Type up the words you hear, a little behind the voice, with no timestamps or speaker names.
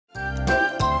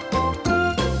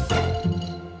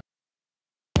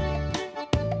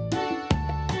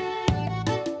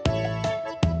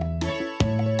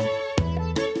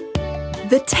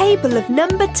The table of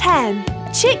number 10.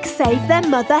 Chicks save their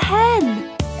mother hen.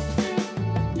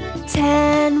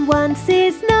 10 once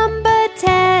is number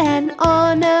 10.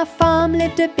 On a farm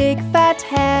lived a big fat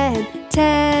hen.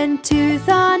 10 twos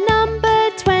are number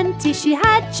 20. She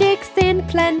had chicks in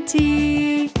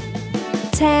plenty.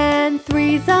 10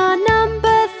 threes are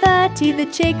number 30. The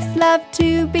chicks love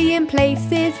to be in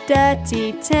places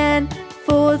dirty. 10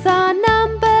 fours are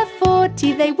number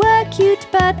 40. They were cute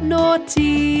but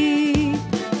naughty.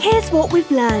 Here's what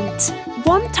we've learnt.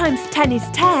 1 times 10 is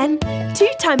 10. 2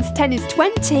 times 10 is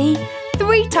 20.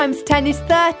 3 times 10 is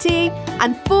 30.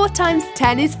 And 4 times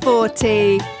 10 is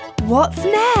 40. What's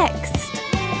next?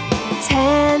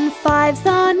 10 fives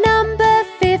are number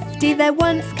 50. There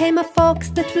once came a fox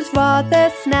that was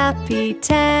rather snappy.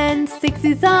 10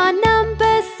 sixes are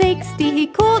number 60. He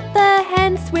caught the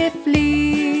hen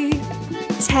swiftly.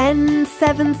 10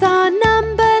 sevens are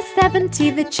number 70.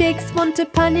 The chicks want to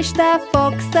punish their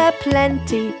fox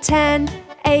aplenty. 10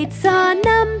 eights are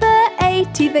number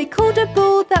 80. They called a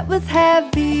bull that was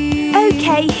heavy.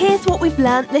 Okay, here's what we've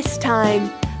learnt this time.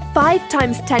 5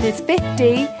 times 10 is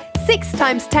 50. 6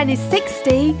 times 10 is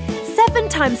 60. 7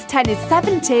 times 10 is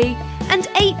 70. And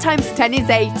 8 times 10 is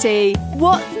 80.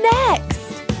 What's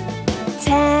next?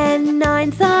 10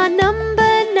 nines are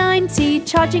number 90.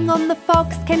 Charging on the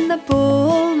fox came the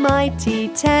bull mighty.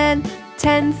 10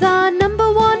 tens are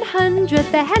number 100.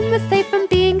 The hen was safe from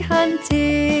being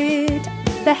hunted.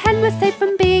 The hen was safe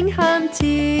from being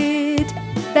hunted.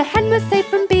 The hen was safe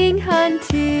from being